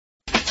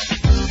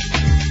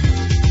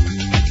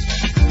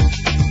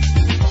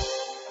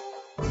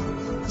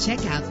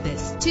Check out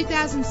this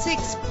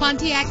 2006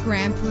 Pontiac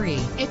Grand Prix.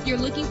 If you're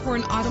looking for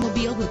an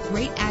automobile with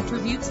great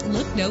attributes,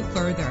 look no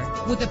further.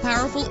 With a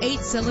powerful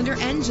 8-cylinder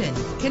engine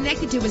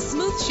connected to a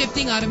smooth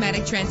shifting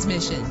automatic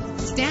transmission,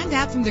 stand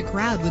out from the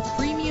crowd with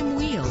premium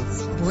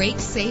wheels. Brake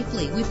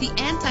safely with the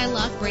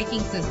anti-lock braking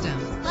system.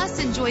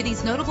 Plus, enjoy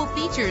these notable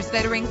features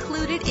that are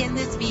included in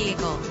this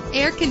vehicle: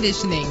 air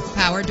conditioning,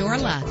 power door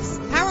locks,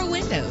 power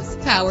windows,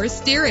 power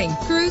steering,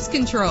 cruise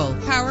control,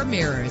 power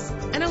mirrors,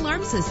 an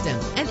alarm system,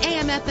 an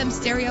AM/FM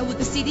stereo with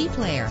a CD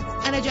player,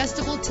 an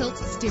adjustable tilt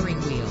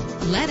steering wheel.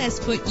 Let us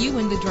put you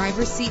in the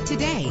driver's seat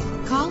today.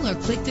 Call or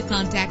click to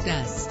contact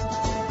us.